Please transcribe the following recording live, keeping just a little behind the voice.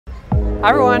Hi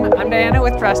everyone, I'm Diana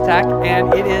with DressTech,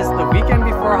 and it is the weekend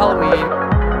before Halloween.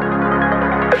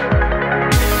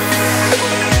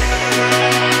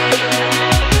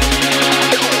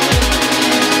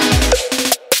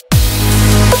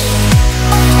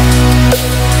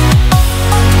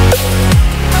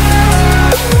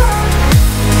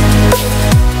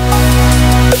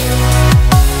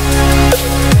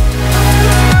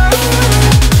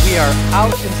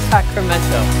 Out in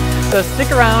Sacramento. So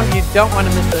stick around, you don't want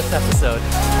to miss this episode.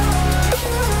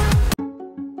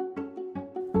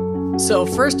 So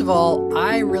first of all,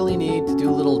 I really need to do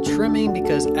a little trimming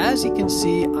because as you can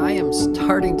see, I am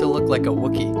starting to look like a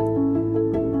Wookiee.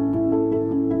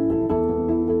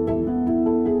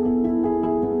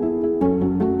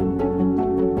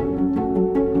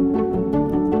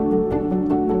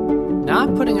 Now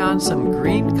I'm putting on some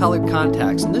green colored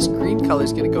contacts, and this green color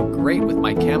is going to go great with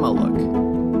my camo look.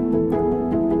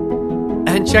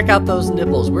 And check out those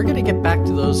nipples. We're going to get back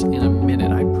to those in a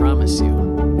minute, I promise you.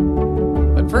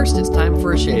 But first it's time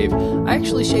for a shave. I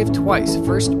actually shave twice,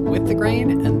 first with the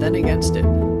grain and then against it.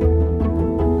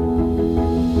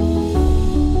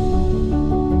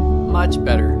 Much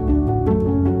better.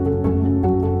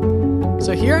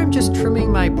 So here I'm just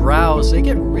trimming my brows. They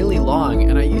get really long,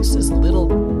 and I use this little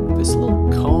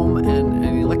comb and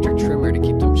an electric trimmer to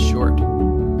keep them short.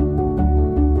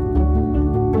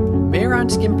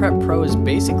 Skin Prep Pro is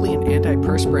basically an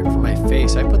antiperspirant for my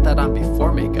face. I put that on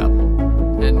before makeup.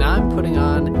 And now I'm putting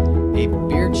on a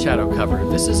beard shadow cover.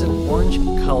 This is an orange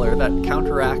color that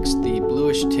counteracts the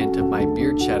bluish tint of my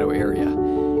beard shadow area.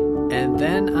 And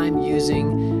then I'm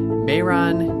using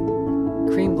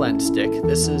Mayron Cream Blend Stick.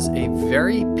 This is a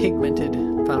very pigmented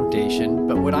foundation,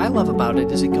 but what I love about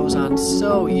it is it goes on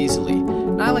so easily.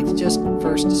 And I like to just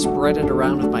first spread it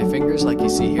around with my fingers like you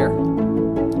see here.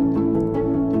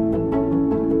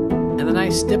 And then I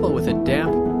stipple with a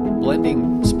damp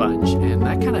blending sponge, and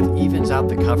that kind of evens out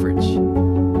the coverage.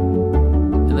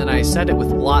 And then I set it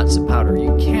with lots of powder.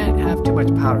 You can't have too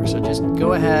much powder, so just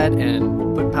go ahead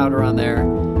and put powder on there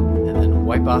and then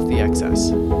wipe off the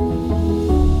excess.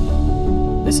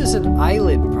 This is an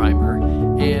eyelid primer,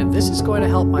 and this is going to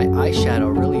help my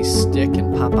eyeshadow really stick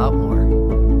and pop out more.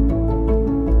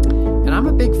 And I'm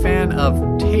a big fan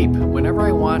of tape. Whenever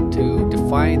I want to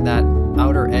define that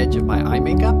outer edge of my eye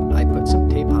makeup, I put some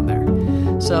tape on there.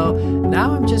 So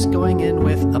now I'm just going in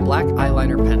with a black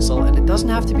eyeliner pencil, and it doesn't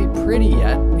have to be pretty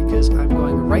yet because I'm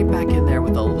going right back in there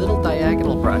with a little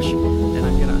diagonal brush, and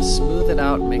I'm going to smooth it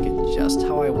out and make it just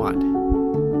how I want.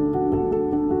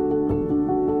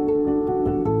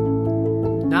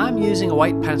 Now I'm using a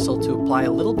white pencil to apply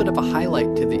a little bit of a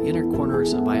highlight to the inner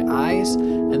corners of my eyes,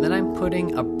 and then I'm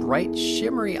putting a bright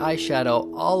shimmery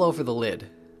eyeshadow all over the lid.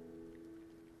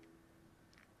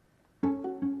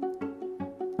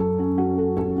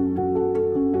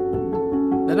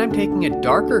 Then I'm taking a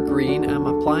darker green and I'm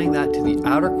applying that to the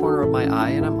outer corner of my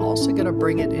eye, and I'm also going to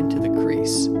bring it into the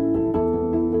crease.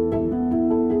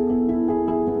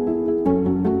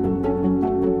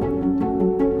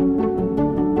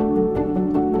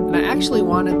 And I actually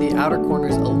wanted the outer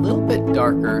corners a little bit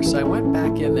darker, so I went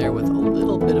back in there with a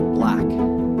little bit of black.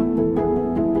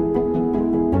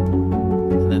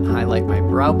 And then highlight my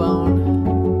brow bone.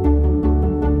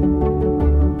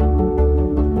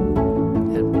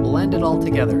 Blend it all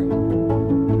together.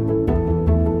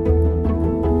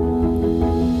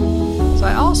 So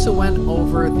I also went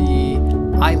over the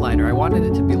eyeliner. I wanted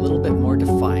it to be a little bit more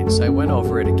defined, so I went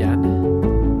over it again.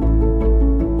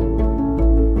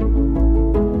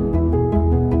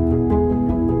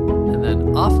 And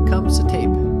then off comes the tape.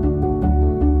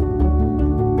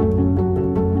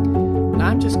 Now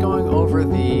I'm just going over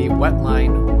the wet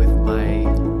line with my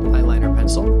eyeliner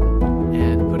pencil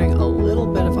and putting a little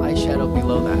bit of eyeshadow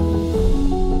below that.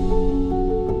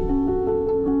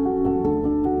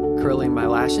 Curling my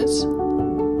lashes.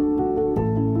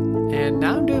 And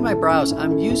now I'm doing my brows.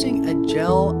 I'm using a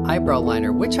gel eyebrow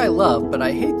liner, which I love, but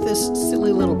I hate this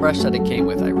silly little brush that it came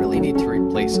with. I really need to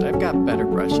replace it. I've got better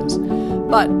brushes.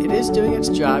 But it is doing its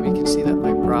job. You can see that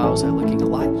my brows are looking a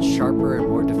lot sharper and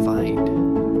more defined.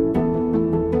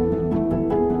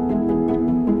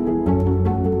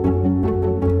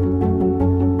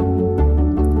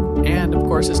 Of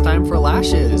course, it's time for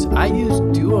lashes. I use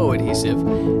duo adhesive,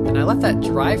 and I let that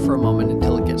dry for a moment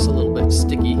until it gets a little bit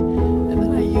sticky, and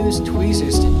then I use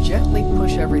tweezers to gently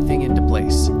push everything into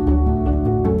place.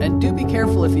 And do be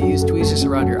careful if you use tweezers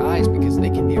around your eyes because they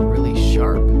can be really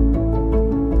sharp.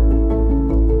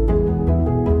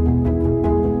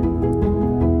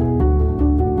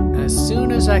 As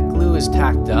soon as that glue is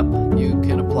tacked up, you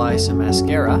can apply some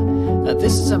mascara.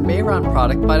 This is a Mayron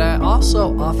product, but I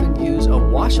also often use a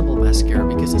washable mascara mascara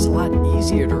because it's a lot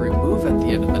easier to remove at the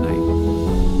end of the night.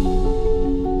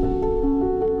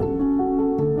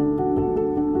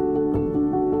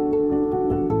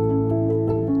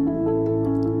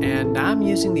 And now I'm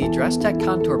using the DressTech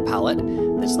contour palette.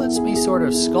 This lets me sort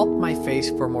of sculpt my face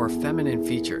for more feminine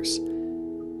features.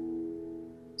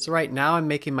 So right now I'm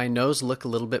making my nose look a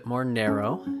little bit more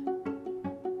narrow and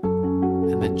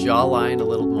the jawline a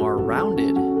little more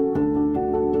rounded.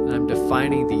 And I'm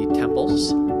defining the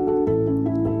temples.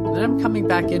 And then I'm coming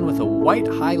back in with a white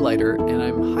highlighter and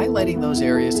I'm highlighting those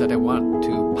areas that I want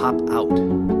to pop out.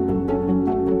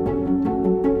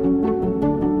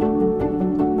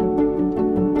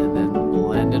 And then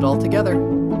blend it all together.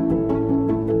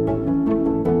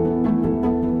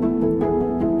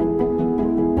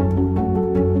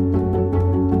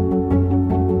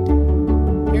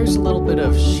 Here's a little bit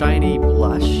of shiny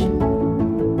blush.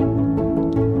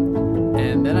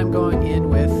 And then I'm going in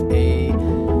with a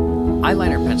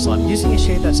eyeliner pencil. I'm using a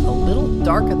shade that's a little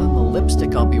darker than the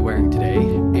lipstick I'll be wearing today.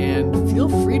 And feel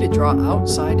free to draw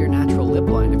outside your natural lip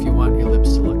line if you want your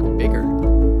lips to look bigger.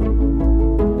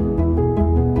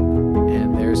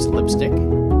 And there's the lipstick.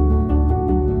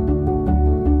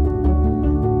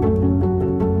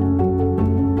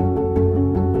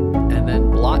 And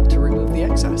then blot to remove the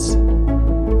excess.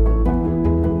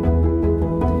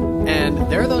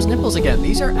 There are those nipples again.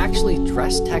 These are actually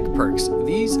DressTech perks.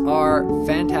 These are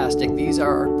fantastic. These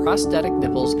are prosthetic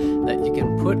nipples that you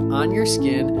can put on your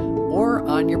skin or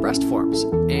on your breast forms.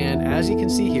 And as you can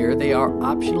see here, they are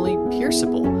optionally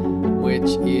pierceable,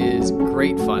 which is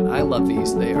great fun. I love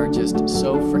these. They are just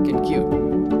so freaking cute.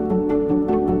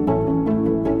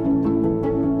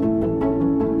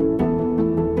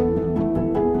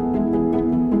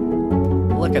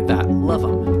 Look at that. Love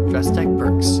them. DressTech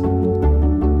perks.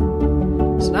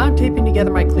 So now I'm taping together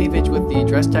my cleavage with the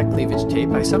DressTech cleavage tape.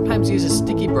 I sometimes use a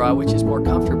sticky bra, which is more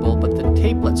comfortable, but the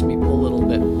tape lets me pull a little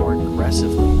bit more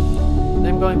aggressively. And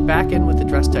I'm going back in with the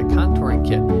DressTech contouring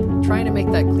kit, trying to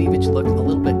make that cleavage look a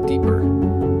little bit deeper.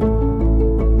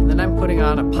 And then I'm putting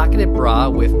on a pocketed bra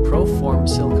with ProForm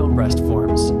silicone breast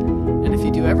forms. And if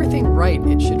you do everything right,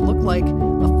 it should look like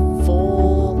a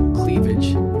full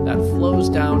cleavage that flows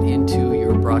down into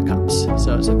your bra cups.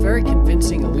 So it's a very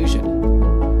convincing illusion.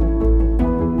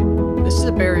 This is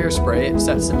a barrier spray. It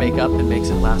sets the makeup and makes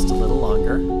it last a little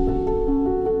longer.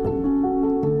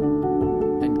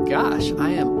 And gosh, I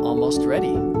am almost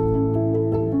ready.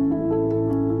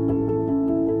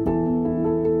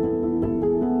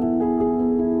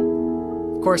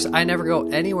 Of course, I never go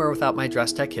anywhere without my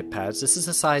DressTech hip pads. This is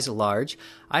a size large.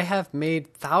 I have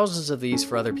made thousands of these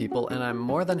for other people, and I'm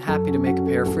more than happy to make a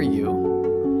pair for you.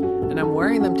 And I'm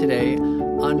wearing them today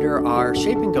under our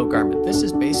Shape and Go garment. This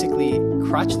is basically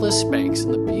crotchless Spanx,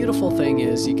 and the beautiful thing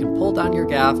is you can pull down your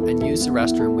gaff and use the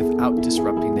restroom without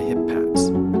disrupting the hip pads.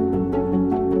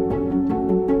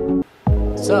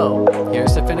 So,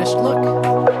 here's the finished look.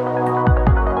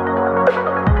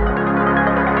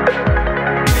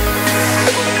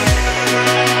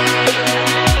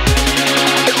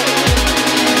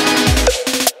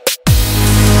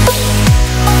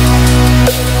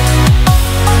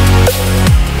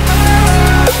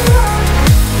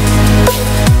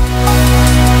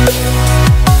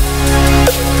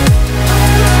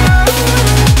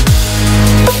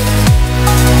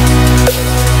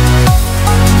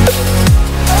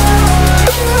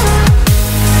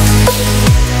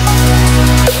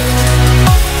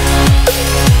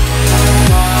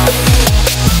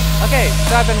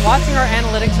 So I've been watching our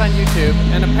analytics on YouTube,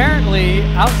 and apparently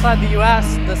outside the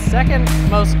US, the second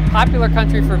most popular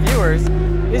country for viewers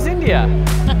is India.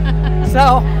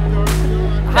 So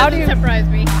how do you surprise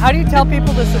me? How do you tell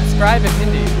people to subscribe in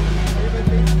Hindi?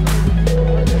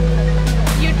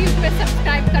 YouTube पे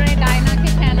subscribe करें Diana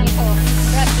के channel को,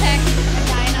 DressTech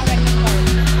Diana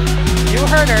vending. You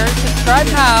heard her. Subscribe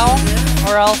now,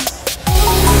 or else.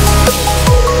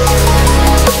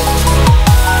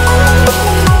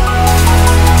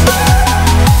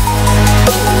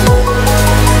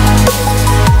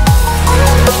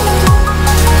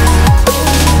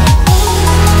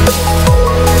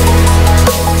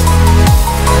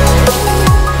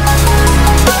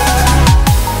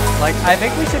 I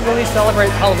think we should really celebrate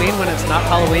Halloween when it's not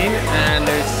Halloween and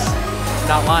there's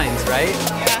not lines, right?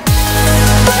 Yeah.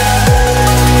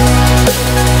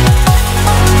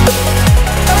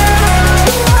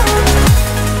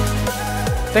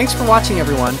 Thanks for watching,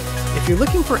 everyone. If you're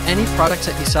looking for any products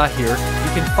that you saw here,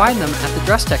 you can find them at the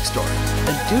DressTech store.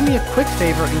 And do me a quick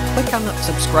favor and click on the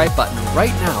subscribe button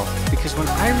right now, because when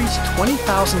I reach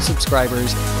 20,000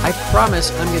 subscribers, I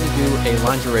promise I'm going to do a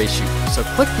lingerie shoot. So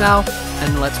click now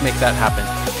and let's make that happen.